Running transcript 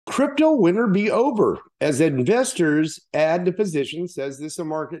crypto winter be over as investors add to positions, says this a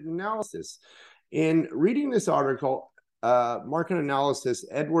market analysis. In reading this article, market analysis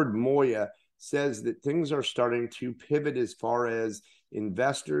Edward Moya says that things are starting to pivot as far as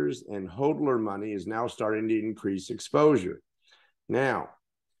investors and hodler money is now starting to increase exposure. Now,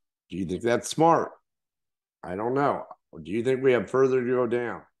 do you think that's smart? I don't know. Do you think we have further to go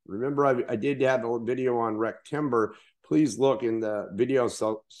down? Remember, I did have a video on Rectimber. Please look in the video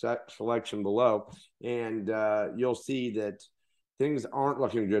selection below, and you'll see that things aren't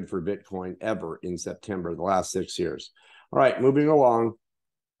looking good for Bitcoin ever in September, the last 6 years. All right, moving along.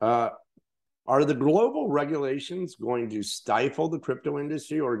 Are the global regulations going to stifle the crypto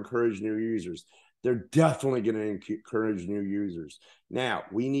industry or encourage new users? They're definitely going to encourage new users. Now,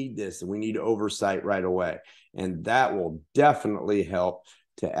 we need this, and we need oversight right away. And that will definitely help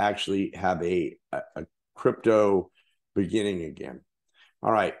to actually have a crypto beginning again.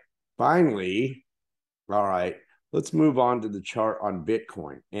 All right. Finally, all right, let's move on to the chart on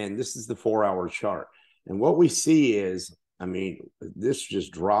Bitcoin. And this is the 4-hour chart. And what we see is, I mean, this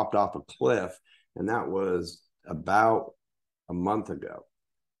just dropped off a cliff, and that was about a month ago.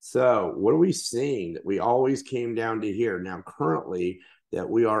 So what are we seeing? That we always came down to here. Now, currently, that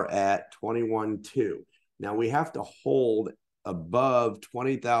we are at 21.2. Now, we have to hold above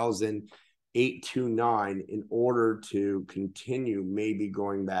 20,829 in order to continue maybe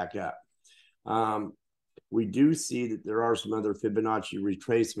going back up. We do see that there are some other Fibonacci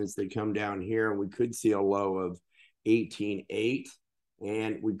retracements that come down here, and we could see a low of 18.8,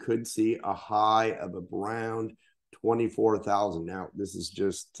 and we could see a high of around 24,000. Now, this is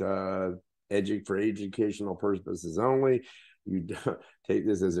just edging for educational purposes only. You take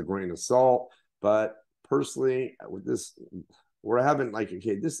this as a grain of salt, but personally, with this, we're having like,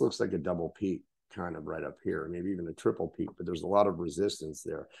 okay, this looks like a double peak kind of right up here, maybe even a triple peak, but there's a lot of resistance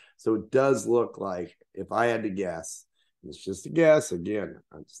there. So it does look like, if I had to guess, it's just a guess, again,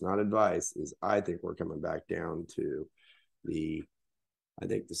 it's not advice, is I think we're coming back down to the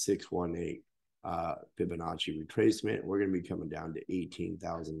 618 Fibonacci retracement. We're going to be coming down to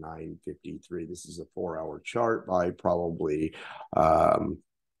 18,953. This is a 4-hour chart by probably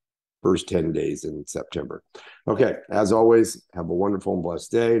first 10 days in September. Okay, as always, have a wonderful and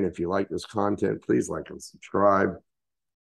blessed day. And if you like this content, please like and subscribe.